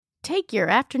take your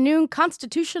afternoon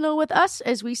constitutional with us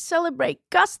as we celebrate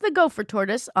Gus the Gopher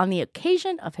Tortoise on the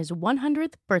occasion of his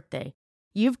 100th birthday.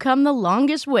 You've come the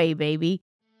longest way, baby.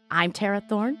 I'm Tara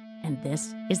Thorne, and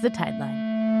this is The Tideline.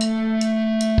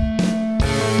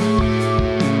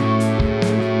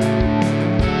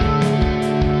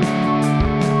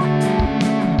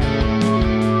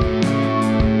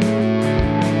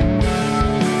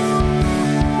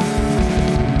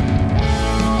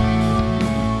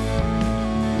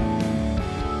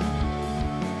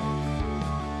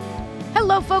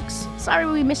 Hello, folks. Sorry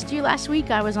we missed you last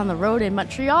week. I was on the road in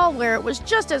Montreal where it was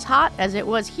just as hot as it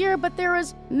was here, but there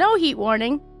was no heat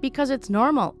warning because it's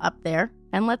normal up there,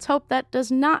 and let's hope that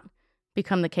does not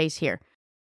become the case here.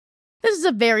 This is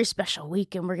a very special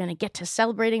week, and we're going to get to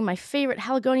celebrating my favorite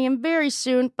Haligonian very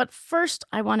soon, but first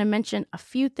I want to mention a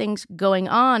few things going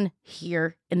on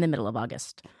here in the middle of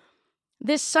August.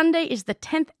 This Sunday is the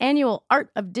 10th annual Art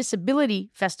of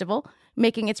Disability Festival,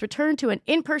 making its return to an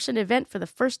in-person event for the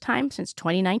first time since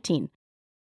 2019.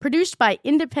 Produced by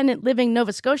Independent Living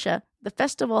Nova Scotia, the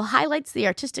festival highlights the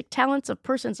artistic talents of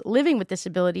persons living with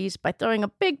disabilities by throwing a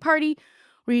big party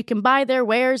where you can buy their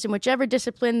wares in whichever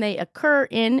discipline they occur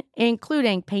in,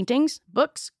 including paintings,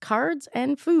 books, cards,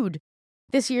 and food.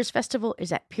 This year's festival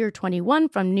is at Pier 21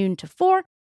 from noon to 4.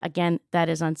 Again, that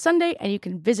is on Sunday, and you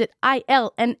can visit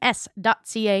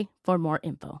ilns.ca for more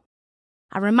info.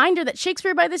 A reminder that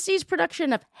Shakespeare by the Sea's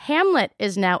production of Hamlet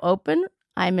is now open.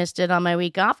 I missed it on my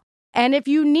week off. And if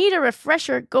you need a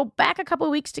refresher, go back a couple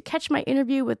weeks to catch my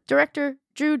interview with director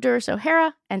Drew Doris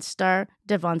O'Hara and star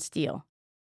Devon Steele.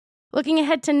 Looking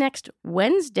ahead to next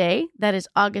Wednesday, that is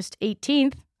August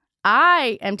 18th,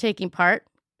 I am taking part,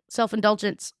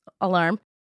 self-indulgence alarm,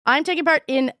 I'm taking part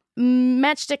in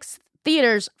Matchstick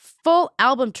Theater's full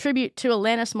album tribute to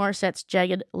Alanis Morissette's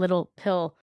Jagged Little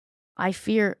Pill. I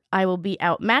fear I will be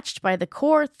outmatched by the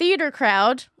core theater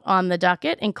crowd on the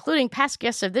docket, including past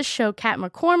guests of this show, Kat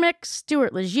McCormick,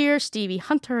 Stuart Legier, Stevie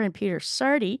Hunter, and Peter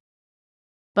Sardi.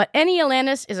 But any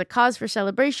Alanis is a cause for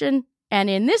celebration, and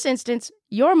in this instance,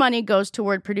 your money goes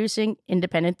toward producing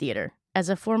independent theater. As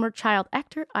a former child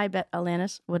actor, I bet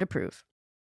Alanis would approve.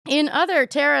 In other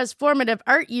Tara's formative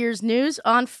art years news,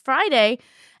 on Friday,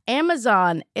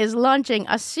 Amazon is launching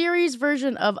a series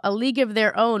version of A League of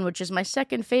Their Own, which is my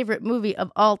second favorite movie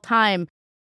of all time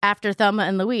after Thelma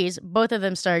and Louise. Both of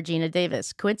them star Gina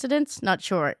Davis. Coincidence? Not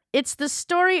sure. It's the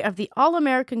story of the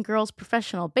All-American Girls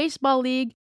Professional Baseball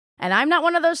League, and I'm not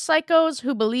one of those psychos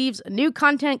who believes new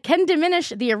content can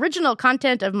diminish the original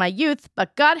content of my youth,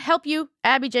 but God help you,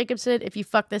 Abby Jacobson, if you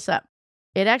fuck this up.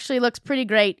 It actually looks pretty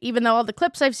great, even though all the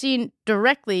clips I've seen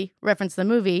directly reference the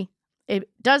movie. It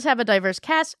does have a diverse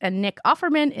cast and Nick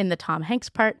Offerman in the Tom Hanks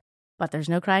part, but there's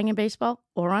no crying in baseball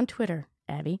or on Twitter,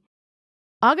 Abby.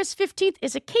 August 15th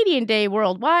is Acadian Day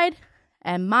worldwide,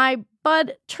 and my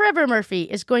bud Trevor Murphy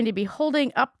is going to be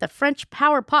holding up the French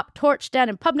Power Pop torch down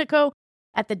in Pubnico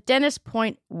at the Dennis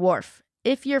Point Wharf.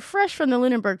 If you're fresh from the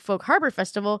Lunenburg Folk Harbor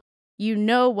Festival, you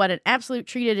know what an absolute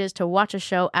treat it is to watch a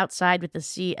show outside with the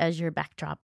sea as your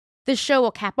backdrop. This show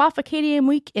will cap off Acadian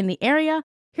Week in the area.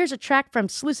 Here's a track from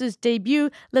Sluice's debut,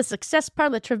 Le Succès par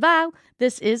le Travail.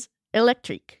 This is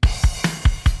Electrique.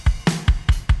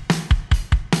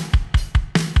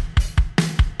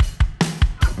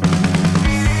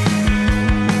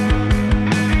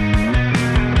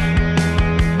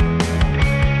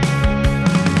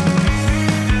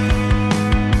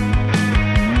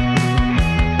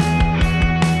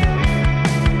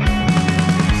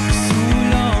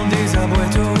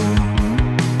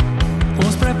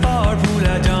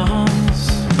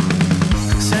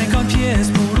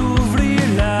 Pour ouvrir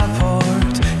la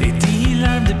porte et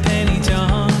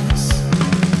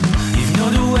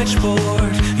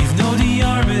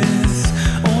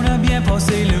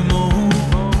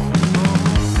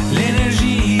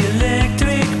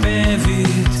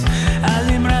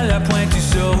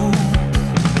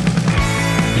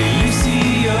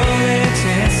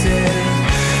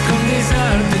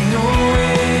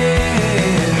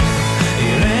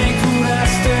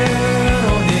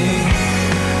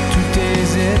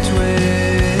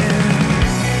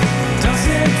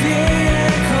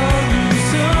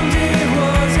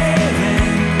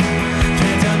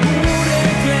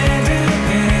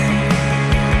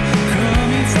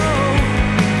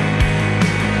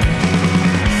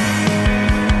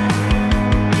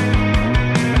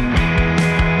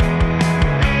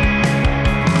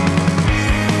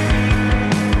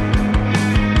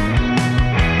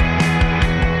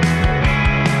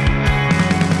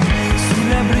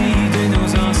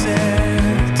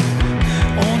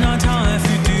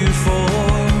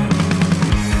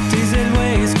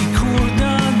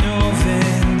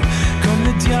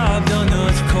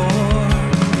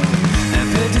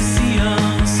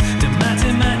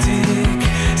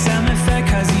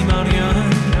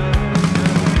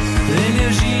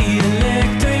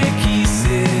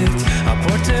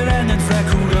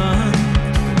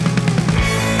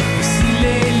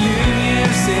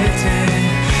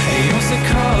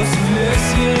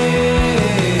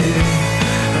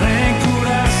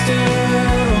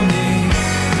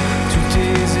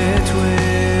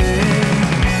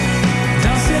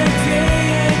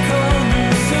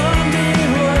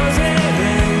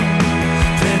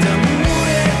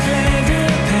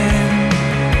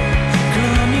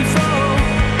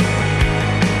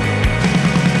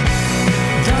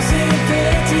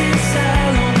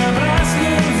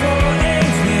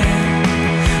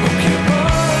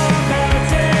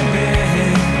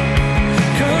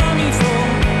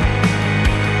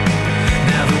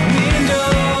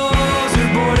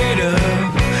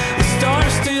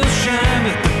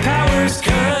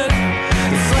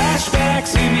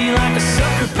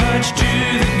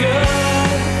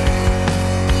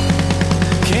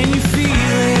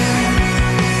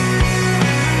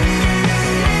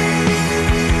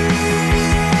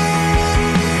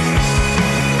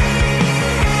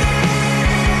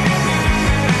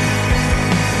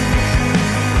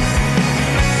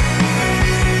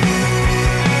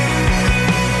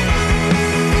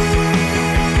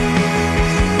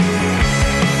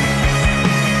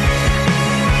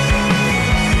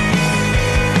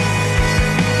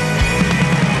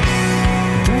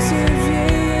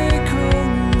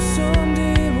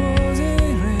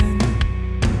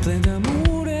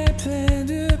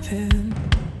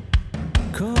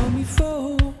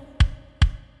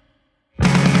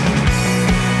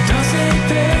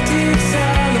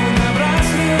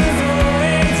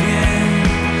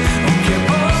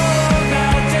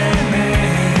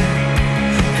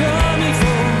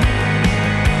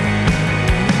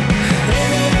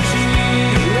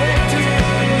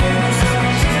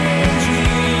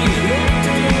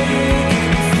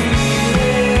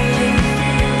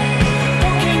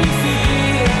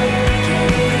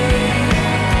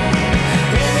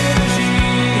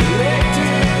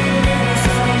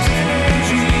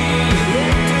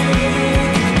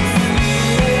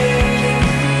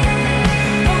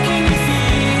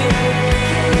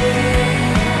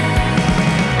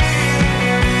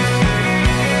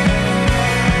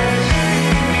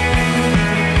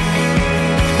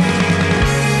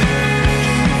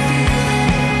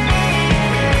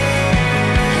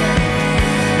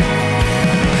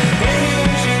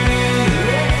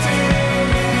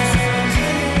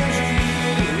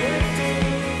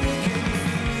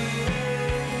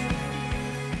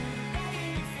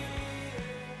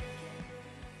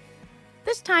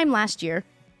time last year,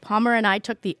 Palmer and I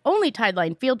took the only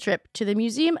Tideline field trip to the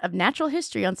Museum of Natural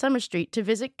History on Summer Street to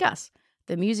visit Gus,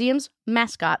 the museum's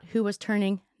mascot who was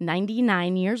turning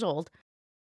 99 years old,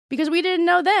 because we didn't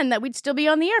know then that we'd still be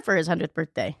on the air for his 100th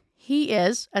birthday. He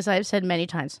is, as I've said many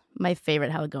times, my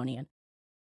favorite Haligonian.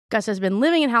 Gus has been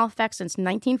living in Halifax since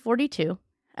 1942,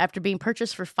 after being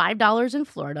purchased for $5 in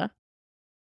Florida,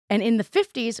 and in the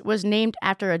 50s was named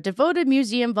after a devoted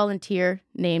museum volunteer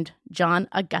named John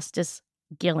Augustus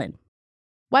Gillen.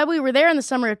 While we were there in the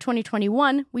summer of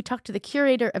 2021, we talked to the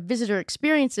curator of visitor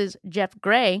experiences, Jeff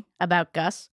Gray, about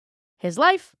Gus, his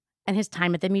life, and his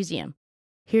time at the museum.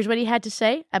 Here's what he had to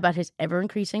say about his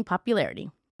ever-increasing popularity.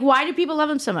 Why do people love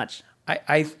him so much?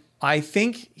 I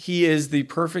think he is the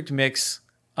perfect mix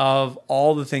of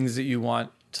all the things that you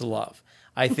want to love.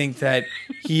 I think that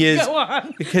he is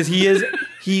because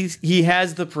he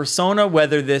has the persona,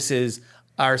 whether this is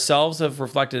ourselves have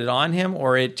reflected it on him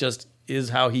or it just is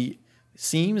how he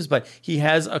seems, but he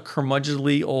has a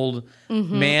curmudgeonly old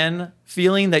man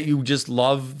feeling that you just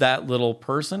love that little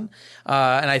person.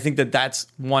 And I think that that's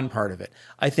one part of it.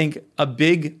 I think a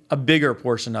bigger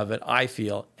portion of it, I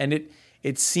feel, and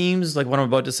it seems like what I'm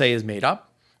about to say is made up.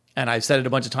 And I've said it a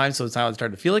bunch of times, so it's now I'm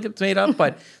starting to feel like it's made up.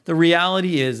 But the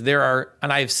reality is there are,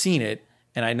 and I've seen it,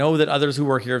 and I know that others who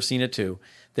work here have seen it too.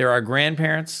 There are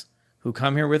grandparents who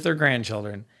come here with their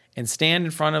grandchildren and stand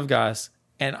in front of Gus,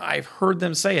 and I've heard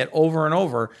them say it over and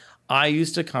over. I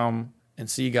used to come and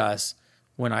see Gus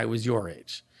when I was your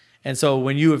age. And so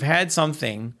when you have had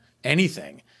something,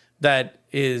 anything, that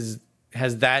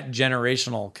has that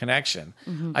generational connection,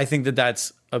 I think that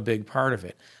that's a big part of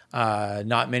it.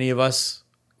 Not many of us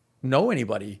know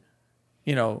anybody,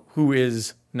 who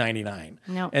is 99.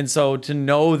 No. And so to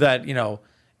know that,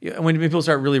 when people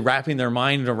start really wrapping their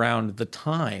mind around the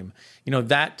time,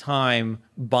 that time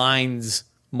binds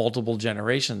multiple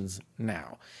generations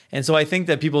now. And so I think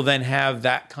that people then have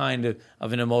that kind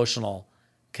of an emotional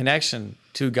connection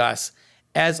to Gus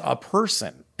as a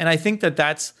person. And I think that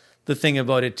that's the thing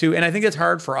about it too. And I think it's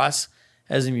hard for us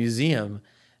as a museum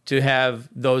to have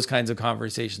those kinds of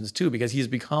conversations too, because he's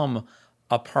become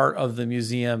a part of the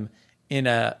museum in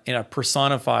a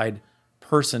personified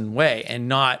person way, and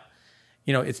not,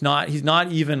 he's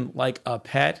not even like a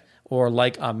pet or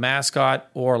like a mascot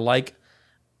or like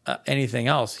anything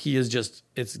else. It's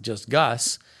just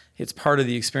Gus. It's part of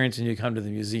the experience when you come to the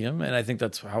museum, and I think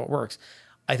that's how it works.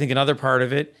 I think another part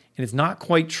of it, and it's not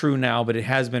quite true now, but it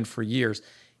has been for years,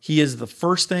 he is the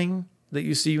first thing that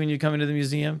you see when you come into the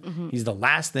museum. He's the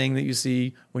last thing that you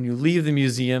see when you leave the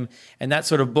museum. And that's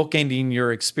sort of bookending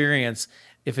your experience.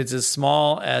 If it's as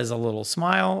small as a little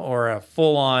smile or a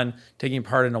full-on taking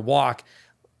part in a walk,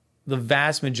 the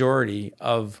vast majority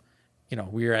of,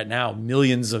 we're at now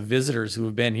millions of visitors who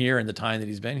have been here in the time that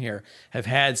he's been here have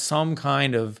had some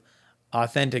kind of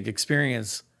authentic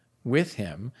experience with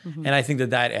him. And I think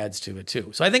that adds to it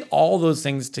too. So I think all those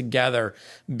things together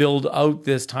build out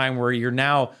this time where you're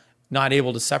now not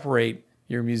able to separate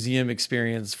your museum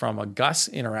experience from a Gus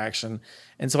interaction.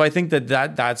 And so I think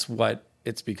that's what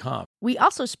it's become. We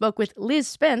also spoke with Liz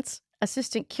Spence,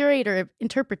 assistant curator of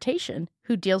interpretation,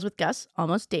 who deals with Gus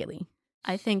almost daily.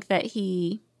 I think that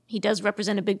he does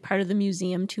represent a big part of the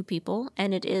museum to people,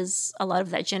 and it is a lot of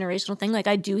that generational thing. Like,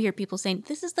 I do hear people saying,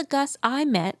 this is the Gus I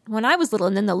met when I was little,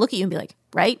 and then they'll look at you and be like,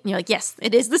 right? And you're like, yes,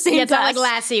 it is the same Gus. It's not like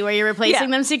Lassie where you're replacing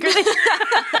them secretly.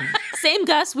 Same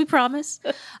Gus, we promise.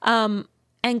 And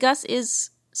Gus is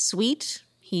sweet.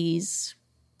 He's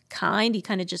kind. He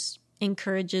kind of just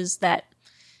encourages that,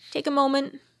 take a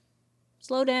moment,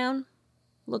 slow down,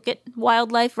 look at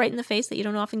wildlife right in the face that you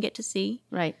don't often get to see.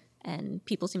 Right. And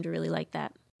people seem to really like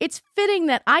that. It's fitting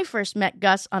that I first met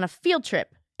Gus on a field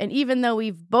trip. And even though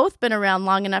we've both been around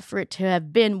long enough for it to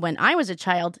have been when I was a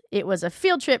child, it was a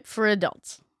field trip for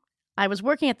adults. I was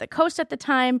working at the Coast at the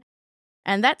time,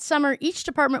 and that summer, each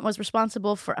department was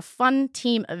responsible for a fun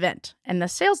team event, and the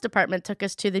sales department took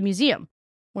us to the museum,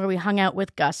 where we hung out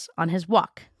with Gus on his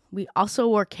walk. We also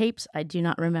wore capes. I do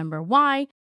not remember why.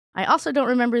 I also don't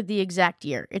remember the exact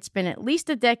year. It's been at least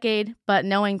a decade, but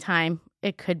knowing time,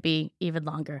 it could be even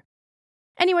longer.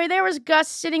 Anyway, there was Gus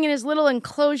sitting in his little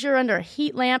enclosure under a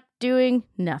heat lamp doing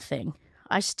nothing.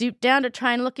 I stooped down to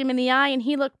try and look him in the eye, and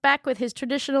he looked back with his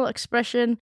traditional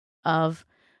expression of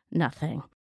nothing.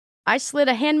 I slid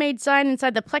a handmade sign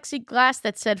inside the plexiglass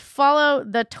that said, "Follow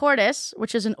the tortoise,"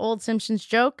 which is an old Simpsons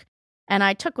joke, and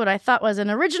I took what I thought was an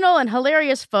original and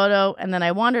hilarious photo, and then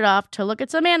I wandered off to look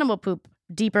at some animal poop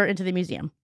deeper into the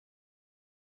museum.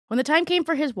 When the time came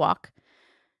for his walk,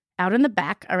 out in the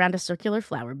back around a circular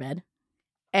flower bed,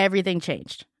 everything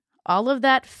changed. all of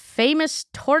that famous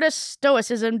tortoise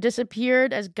stoicism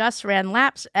disappeared as Gus ran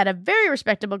laps at a very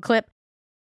respectable clip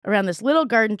around this little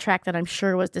garden track that I'm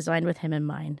sure was designed with him in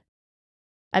mind.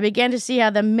 I began to see how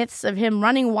the myths of him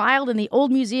running wild in the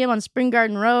old museum on Spring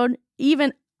Garden Road,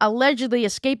 even allegedly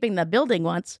escaping the building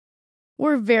once,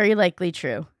 were very likely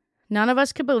true. None of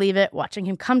us could believe it, watching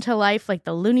him come to life like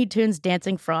the Looney Tunes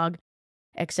dancing frog,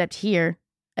 except here,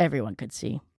 everyone could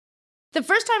see. The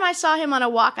first time I saw him on a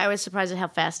walk, I was surprised at how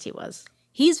fast he was.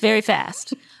 He's very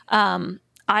fast.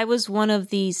 I was one of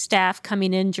the staff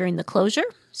coming in during the closure,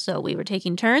 so we were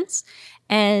taking turns.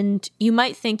 And you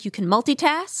might think you can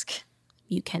multitask.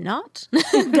 You cannot.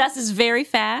 Gus is very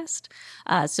fast.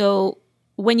 So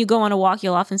when you go on a walk,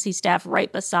 you'll often see staff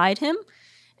right beside him.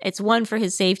 It's one, for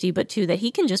his safety, but two, that he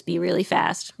can just be really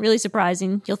fast. Really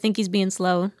surprising. You'll think he's being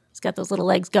slow. He's got those little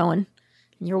legs going,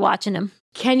 and you're watching him.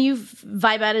 Can you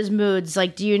vibe out his moods?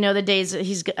 Like, do you know the days that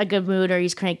he's a good mood or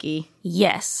he's cranky?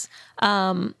 Yes.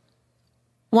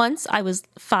 Once I was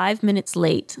 5 minutes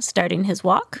late starting his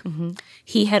walk. Mm-hmm.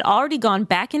 He had already gone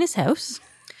back in his house.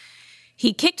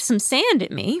 He kicked some sand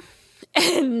at me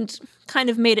and kind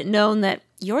of made it known that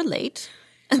you're late.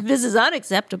 This is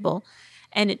unacceptable.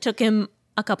 And it took him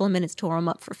a couple of minutes to warm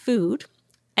up for food.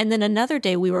 And then another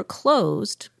day we were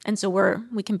closed. And so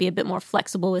we can be a bit more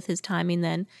flexible with his timing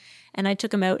then. And I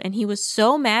took him out and he was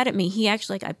so mad at me. He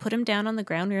actually, I put him down on the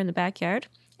ground here in the backyard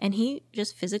and he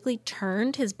just physically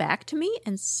turned his back to me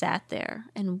and sat there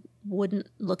and wouldn't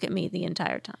look at me the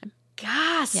entire time.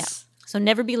 Gosh. Yeah. So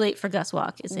never be late for Gus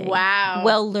Walk is a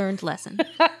well-learned lesson.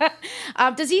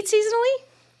 Does he eat seasonally?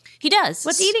 He does.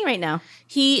 What's he eating right now?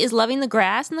 He is loving the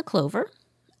grass and the clover.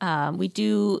 We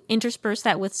do intersperse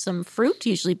that with some fruit,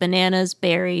 usually bananas,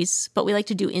 berries, but we like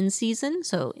to do in-season.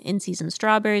 So in-season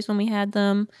strawberries when we had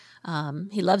them.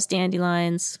 He loves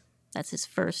dandelions. That's his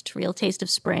first real taste of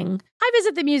spring. I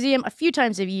visit the museum a few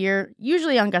times a year,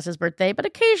 usually on Gus's birthday, but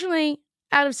occasionally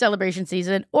out of celebration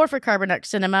season or for Carbon Arc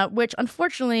Cinema, which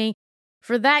unfortunately,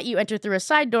 for that you enter through a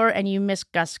side door and you miss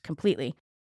Gus completely.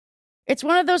 It's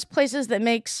one of those places that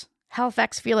makes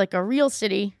Halifax feel like a real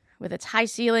city, with its high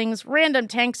ceilings, random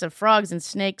tanks of frogs and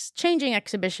snakes, changing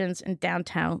exhibitions, and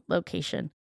downtown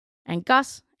location. And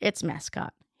Gus, its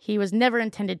mascot. He was never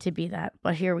intended to be that,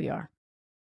 but here we are.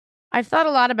 I've thought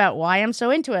a lot about why I'm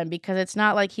so into him, because it's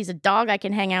not like he's a dog I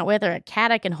can hang out with or a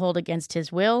cat I can hold against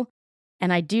his will,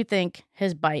 and I do think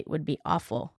his bite would be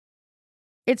awful.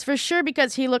 It's for sure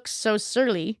because he looks so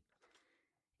surly,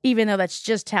 even though that's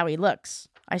just how he looks.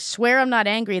 I swear I'm not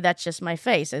angry, that's just my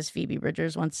face, as Phoebe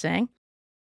Bridgers once sang.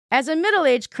 As a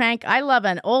middle-aged crank, I love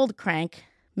an old crank.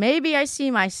 Maybe I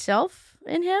see myself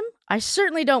in him. I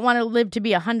certainly don't want to live to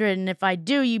be 100, and if I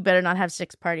do, you better not have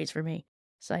 6 parties for me.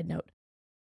 Side note.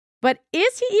 But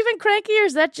is he even cranky, or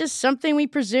is that just something we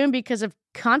presume because of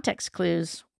context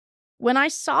clues? When I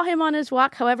saw him on his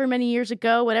walk however many years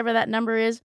ago, whatever that number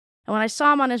is, and when I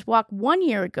saw him on his walk 1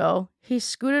 year ago, he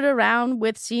scooted around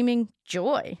with seeming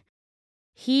joy.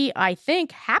 He, I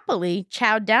think, happily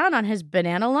chowed down on his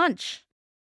banana lunch.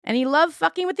 And he loved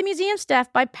fucking with the museum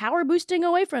staff by power boosting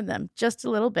away from them just a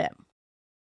little bit.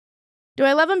 Do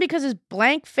I love him because his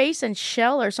blank face and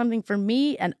shell are something for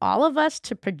me and all of us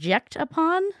to project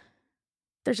upon?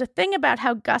 There's a thing about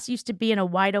how Gus used to be in a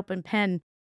wide open pen,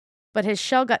 but his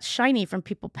shell got shiny from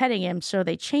people petting him, so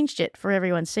they changed it for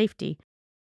everyone's safety.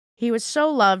 He was so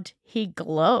loved, he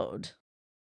glowed.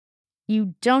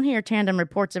 You don't hear tandem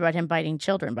reports about him biting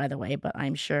children, by the way, but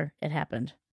I'm sure it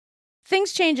happened.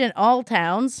 Things change in all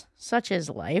towns, such is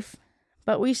life,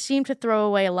 but we seem to throw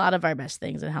away a lot of our best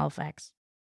things in Halifax.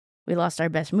 We lost our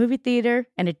best movie theater,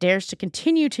 and it dares to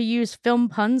continue to use film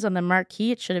puns on the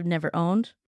marquee it should have never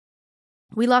owned.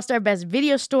 We lost our best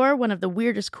video store, one of the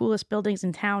weirdest, coolest buildings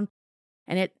in town,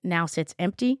 and it now sits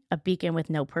empty, a beacon with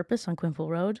no purpose on Quinpool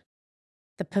Road.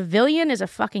 The Pavilion is a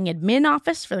fucking admin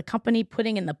office for the company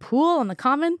putting in the pool on the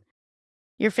common.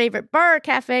 Your favorite bar or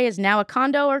cafe is now a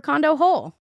condo or condo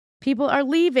hole. People are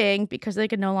leaving because they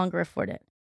can no longer afford it.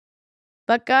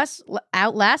 But Gus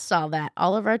outlasts all that,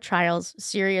 all of our trials,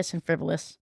 serious and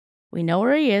frivolous. We know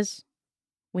where he is.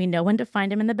 We know when to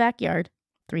find him in the backyard,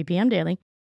 3 p.m. daily.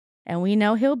 And we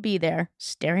know he'll be there,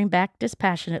 staring back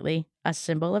dispassionately, a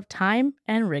symbol of time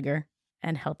and rigor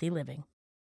and healthy living.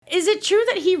 Is it true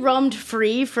that he roamed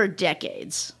free for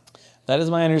decades? That is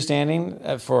my understanding.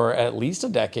 For at least a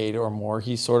decade or more,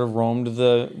 he sort of roamed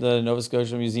the Nova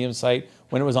Scotia Museum site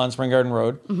when it was on Spring Garden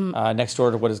Road, next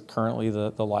door to what is currently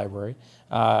the library.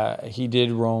 He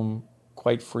did roam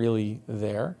quite freely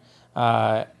there.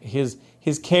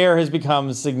 His care has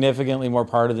become significantly more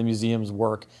part of the museum's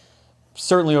work,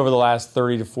 certainly over the last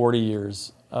 30 to 40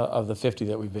 years of the 50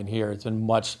 that we've been here. It's been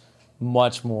much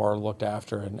much more looked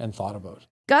after and thought about.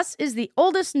 Gus is the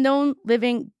oldest known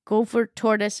living gopher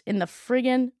tortoise in the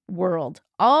friggin' world,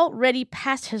 already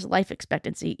past his life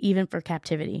expectancy, even for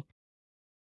captivity.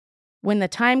 When the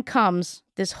time comes,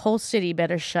 this whole city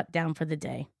better shut down for the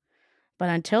day. But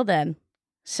until then,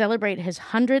 celebrate his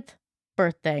 100th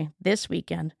birthday this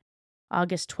weekend,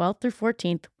 August 12th through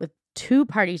 14th, with 2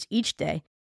 parties each day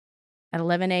at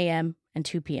 11 a.m. and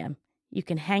 2 p.m. You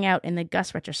can hang out in the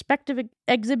Gus Retrospective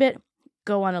exhibit,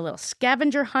 go on a little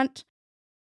scavenger hunt,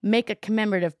 make a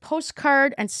commemorative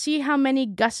postcard, and see how many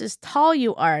Gusses tall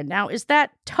you are. Now, is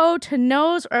that toe to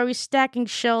nose, or are we stacking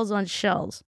shells on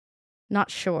shells?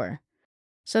 Not sure.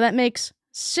 So that makes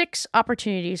 6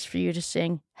 opportunities for you to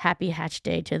sing Happy Hatch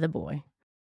Day to the boy.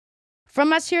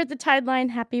 From us here at the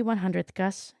Tideline, happy 100th,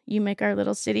 Gus. You make our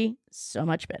little city so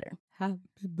much better. Happy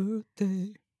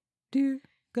birthday, dear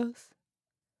Gus.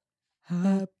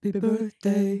 Happy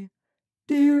birthday,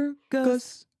 dear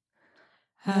Gus.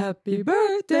 Happy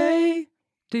birthday,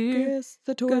 dear Gus,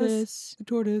 the tortoise. The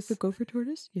tortoise. The gopher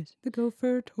tortoise? Yes. The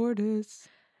gopher tortoise.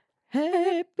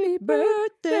 Happy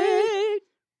birthday,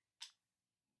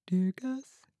 dear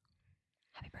Gus.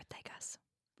 Happy birthday, Gus.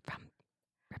 From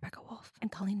Rebecca Wolf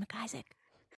and Colleen McIsaac.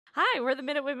 Hi, we're the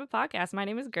Minute Women Podcast. My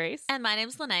name is Grace. And my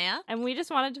name's Linnea. And we just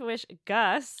wanted to wish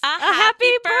Gus a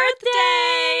happy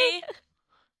birthday!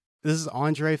 This is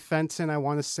Andre Fenton. I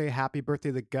want to say happy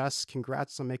birthday to Gus.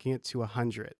 Congrats on making it to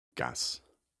 100. Gus,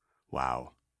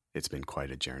 wow, it's been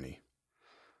quite a journey.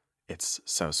 It's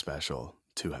so special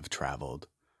to have traveled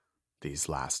these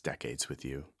last decades with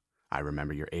you. I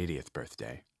remember your 80th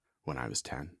birthday when I was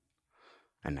 10.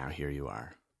 And now here you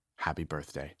are. Happy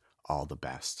birthday. All the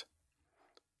best.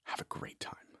 Have a great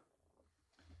time.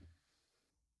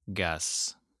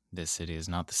 Gus, this city is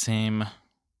not the same.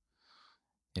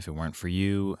 If it weren't for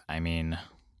you, I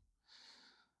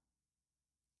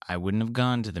wouldn't have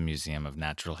gone to the Museum of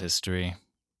Natural History.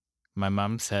 My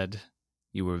mom said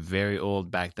you were very old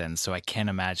back then, so I can't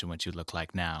imagine what you look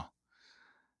like now.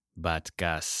 But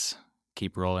Gus,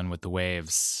 keep rolling with the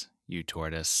waves, you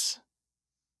tortoise.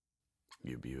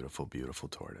 You beautiful, beautiful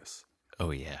tortoise.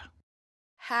 Oh, yeah.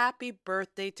 Happy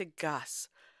birthday to Gus.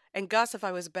 And Gus, if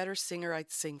I was a better singer, I'd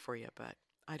sing for you, but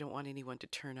I don't want anyone to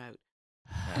turn out.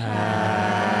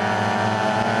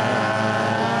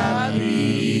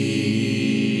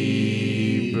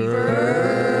 Happy birthday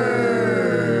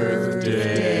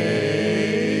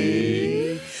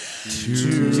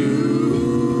to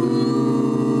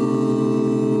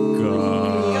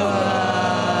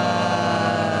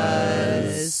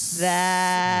Gus.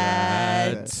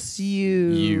 That's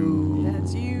you.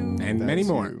 That's you. And many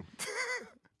more.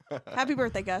 Happy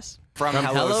birthday, Gus. From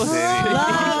Hello City.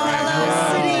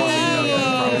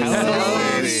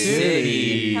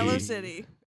 Hello City.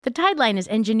 The Tideline is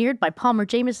engineered by Palmer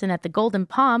Jameson at the Golden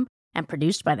Palm and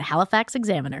produced by the Halifax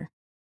Examiner.